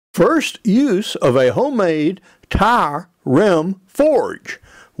First use of a homemade tire rim forge.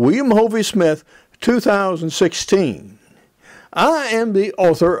 William Hovey Smith, 2016. I am the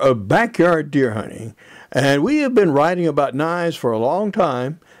author of Backyard Deer Hunting, and we have been writing about knives for a long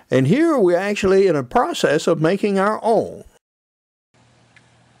time, and here we're actually in a process of making our own.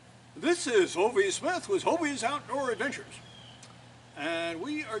 This is Hovey Smith with Hovey's Outdoor Adventures, and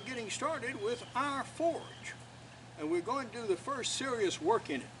we are getting started with our forge, and we're going to do the first serious work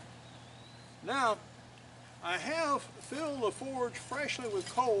in it. Now, I have filled the forge freshly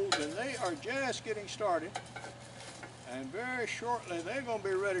with coals, and they are just getting started, and very shortly they're going to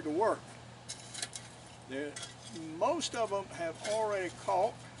be ready to work. Most of them have already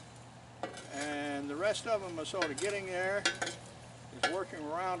caulked, and the rest of them are sort of getting there. It's working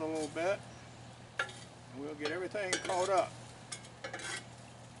around a little bit, and we'll get everything caught up.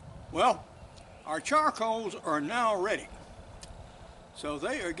 Well, our charcoals are now ready, so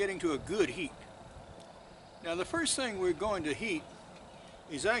they are getting to a good heat. Now, the first thing we're going to heat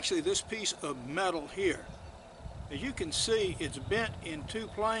is actually this piece of metal here. As you can see, it's bent in two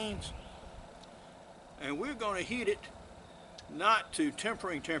planes, and we're going to heat it not to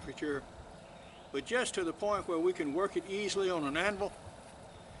tempering temperature, but just to the point where we can work it easily on an anvil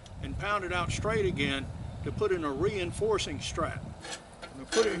and pound it out straight again to put in a reinforcing strap. I'm going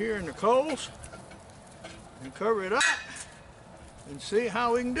to put it here in the coals and cover it up and see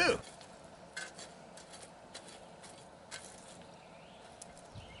how we can do.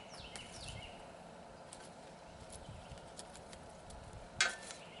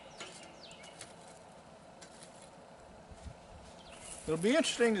 It'll be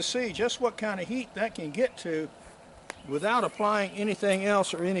interesting to see just what kind of heat that can get to without applying anything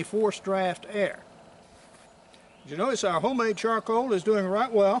else or any forced draft air. As you notice, our homemade charcoal is doing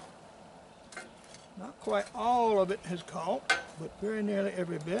right well. Not quite all of it has caught, but very nearly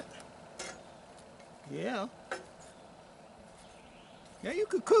every bit. Yeah, you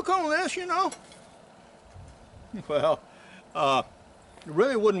could cook on this, you know. Well, you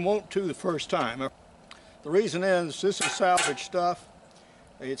really wouldn't want to the first time. The reason is this is salvage stuff.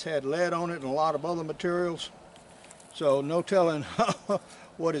 It's had lead on it and a lot of other materials, so no telling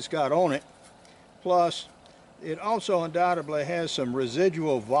what it's got on it. Plus, it also undoubtedly has some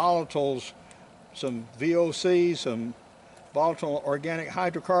residual volatiles, some VOCs, some volatile organic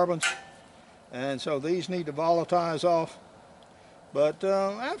hydrocarbons, and so these need to volatilize off. But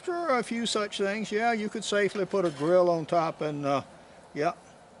after a few such things, yeah, you could safely put a grill on top and yeah,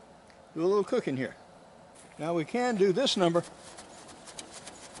 do a little cooking here. Now we can do this number.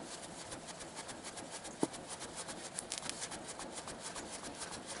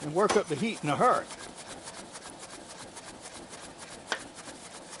 And work up the heat in a hurry.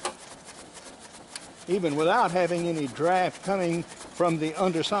 Even without having any draft coming from the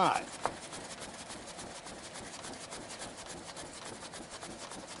underside.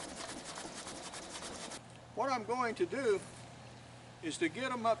 What I'm going to do is to get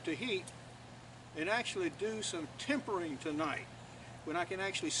them up to heat and actually do some tempering tonight when I can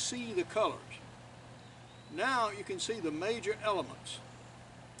actually see the colors. Now you can see the major elements.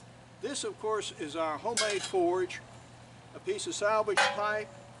 This, of course, is our homemade forge, a piece of salvage pipe,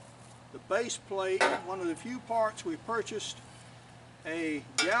 the base plate, one of the few parts we purchased, a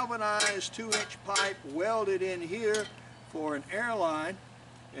galvanized 2-inch pipe welded in here for an airline,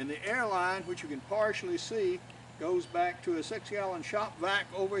 and the airline, which you can partially see, goes back to a 6-gallon shop vac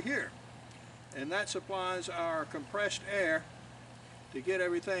over here. And that supplies our compressed air to get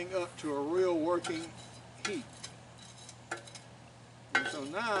everything up to a real working heat. And so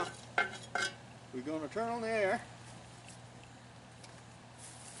now we're going to turn on the air.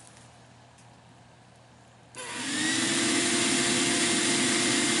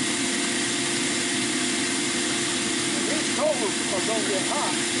 And these coals are going to get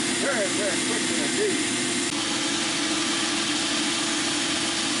hot very, very quickly indeed.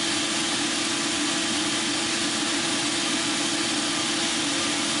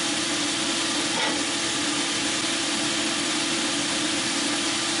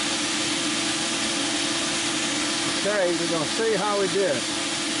 Okay, we're going to see how we did.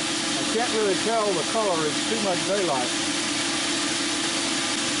 I can't really tell the color, it's too much daylight.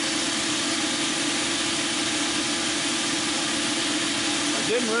 I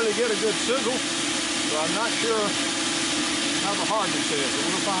didn't really get a good sizzle, so I'm not sure how the hardness is, but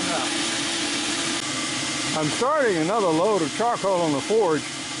we'll find out. I'm starting another load of charcoal on the forge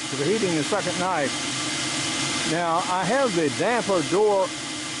for heating the second knife. Now, I have the damper door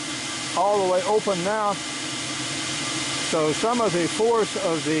all the way open now, so some of the force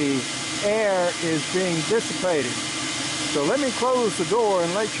of the air is being dissipated. So let me close the door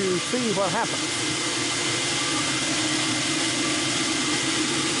and let you see what happens.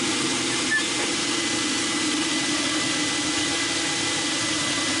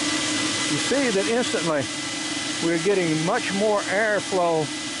 You see that instantly we're getting much more airflow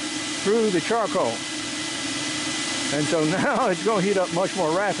through the charcoal. And so now it's going to heat up much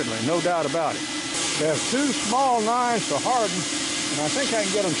more rapidly, no doubt about it. We have two small knives to harden, and I think I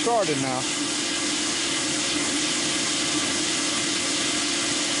can get them started now.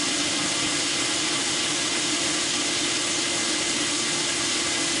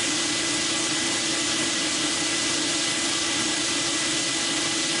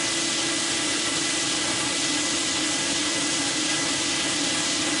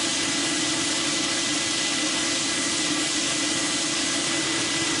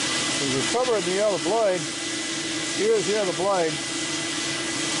 We covered the other blade. Here's the other blade.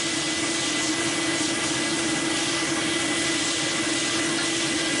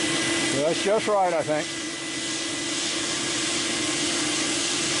 So that's just right, I think.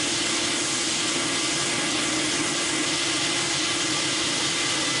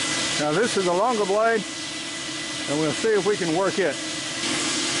 Now this is a longer blade, and we'll see if we can work it.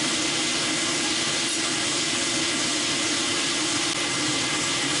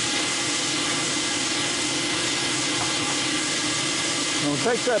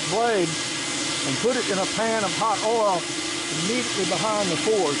 We'll take that blade and put it in a pan of hot oil immediately behind the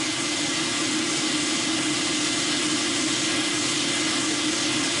forge.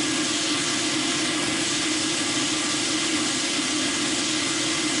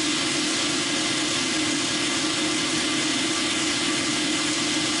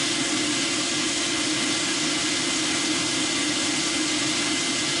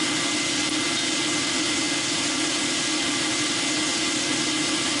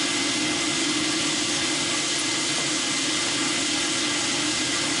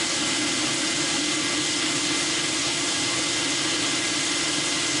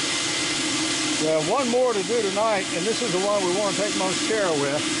 We have one more to do tonight, and this is the one we want to take most care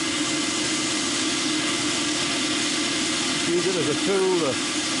with. Use it as a tool to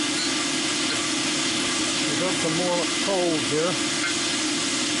pick up some more coals here.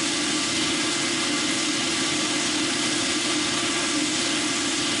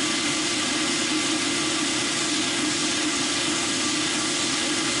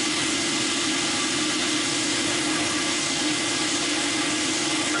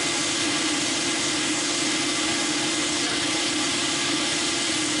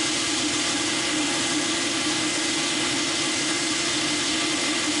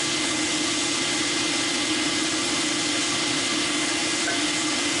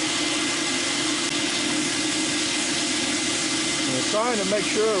 Trying to make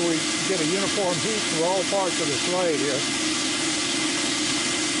sure we get a uniform heat through all parts of the blade here.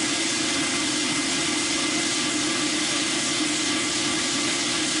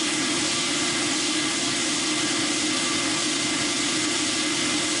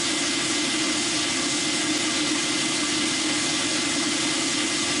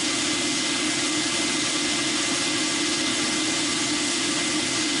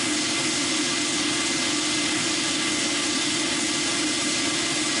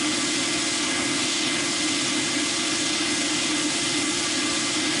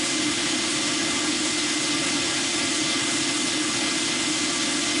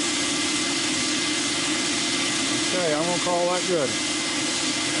 Okay, I'm going to call that good.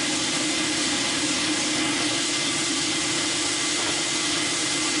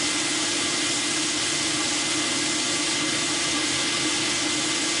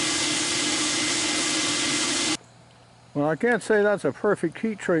 Well, I can't say that's a perfect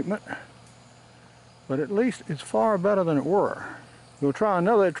heat treatment, but at least it's far better than it were. We'll try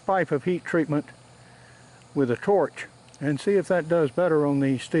another type of heat treatment with a torch and see if that does better on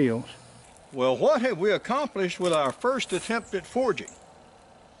these steels. Well, what have we accomplished with our first attempt at forging?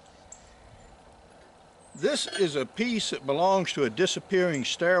 This is a piece that belongs to a disappearing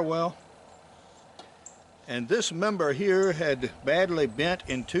stairwell, and this member here had badly bent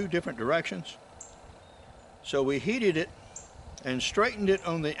in two different directions. So we heated it and straightened it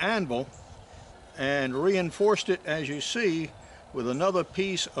on the anvil and reinforced it, as you see, with another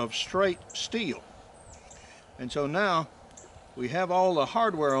piece of straight steel. And so now we have all the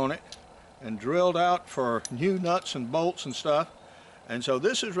hardware on it and drilled out for new nuts and bolts and stuff. And so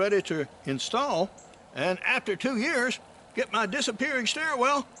this is ready to install, and after 2 years, get my disappearing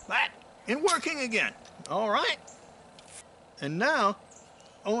stairwell back in working again. All right? And now,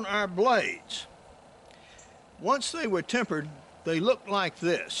 on our blades. Once they were tempered, they looked like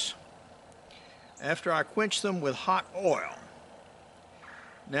this. after I quenched them with hot oil.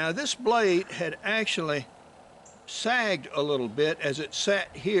 Now this blade had actually sagged a little bit as it sat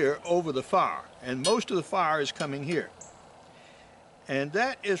here over the fire, and most of the fire is coming here. And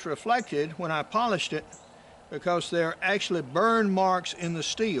that is reflected when I polished it, because there are actually burn marks in the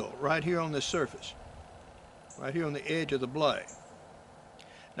steel right here on this surface, right here on the edge of the blade.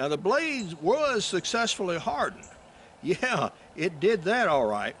 Now the blade was successfully hardened. Yeah, it did that all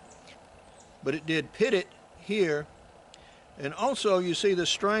right, but it did pit it here. And also you see the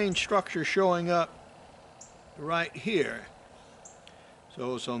strange structure showing up right here.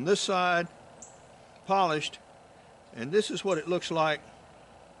 So it's on this side, polished, and this is what it looks like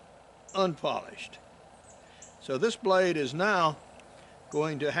unpolished. So this blade is now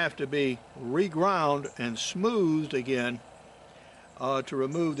going to have to be reground and smoothed again to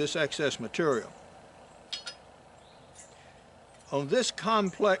remove this excess material. On this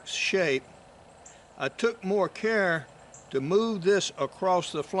complex shape, I took more care to move this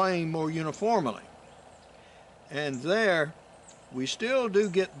across the flame more uniformly. And there, we still do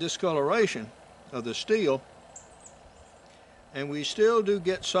get discoloration of the steel, and we still do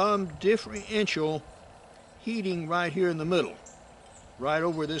get some differential heating right here in the middle, right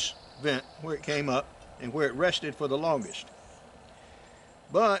over this vent where it came up and where it rested for the longest.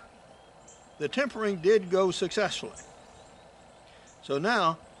 But the tempering did go successfully. So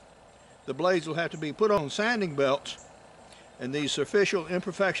now the blades will have to be put on sanding belts and these superficial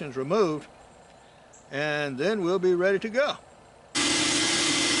imperfections removed, and then we'll be ready to go.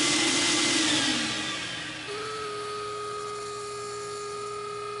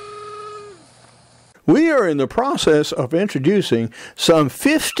 We are in the process of introducing some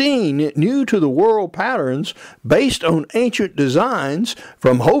 15 new-to-the-world patterns based on ancient designs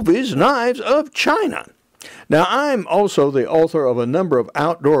from Hovey's Knives of China. Now, I'm also the author of a number of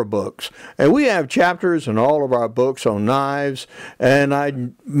outdoor books, and we have chapters in all of our books on knives, and I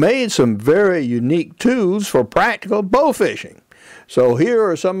made some very unique tools for practical bow fishing. So here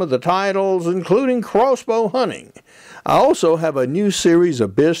are some of the titles, including crossbow hunting. I also have a new series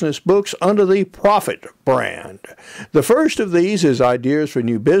of business books under the Profit brand. The first of these is Ideas for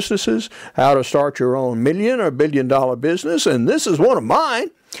New Businesses, How to Start Your Own Million or Billion-Dollar Business, and this is one of mine.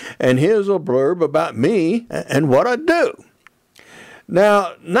 And here's a blurb about me and what I do.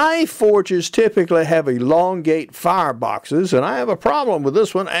 Now, knife forges typically have elongate fireboxes, and I have a problem with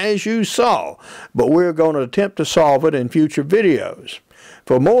this one, as you saw, but we're going to attempt to solve it in future videos.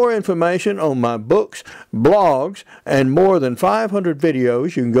 For more information on my books, blogs, and more than 500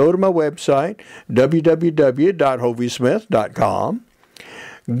 videos, you can go to my website, www.hoveysmith.com.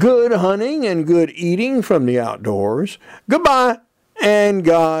 Good hunting and good eating from the outdoors. Goodbye, and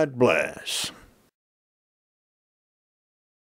God bless.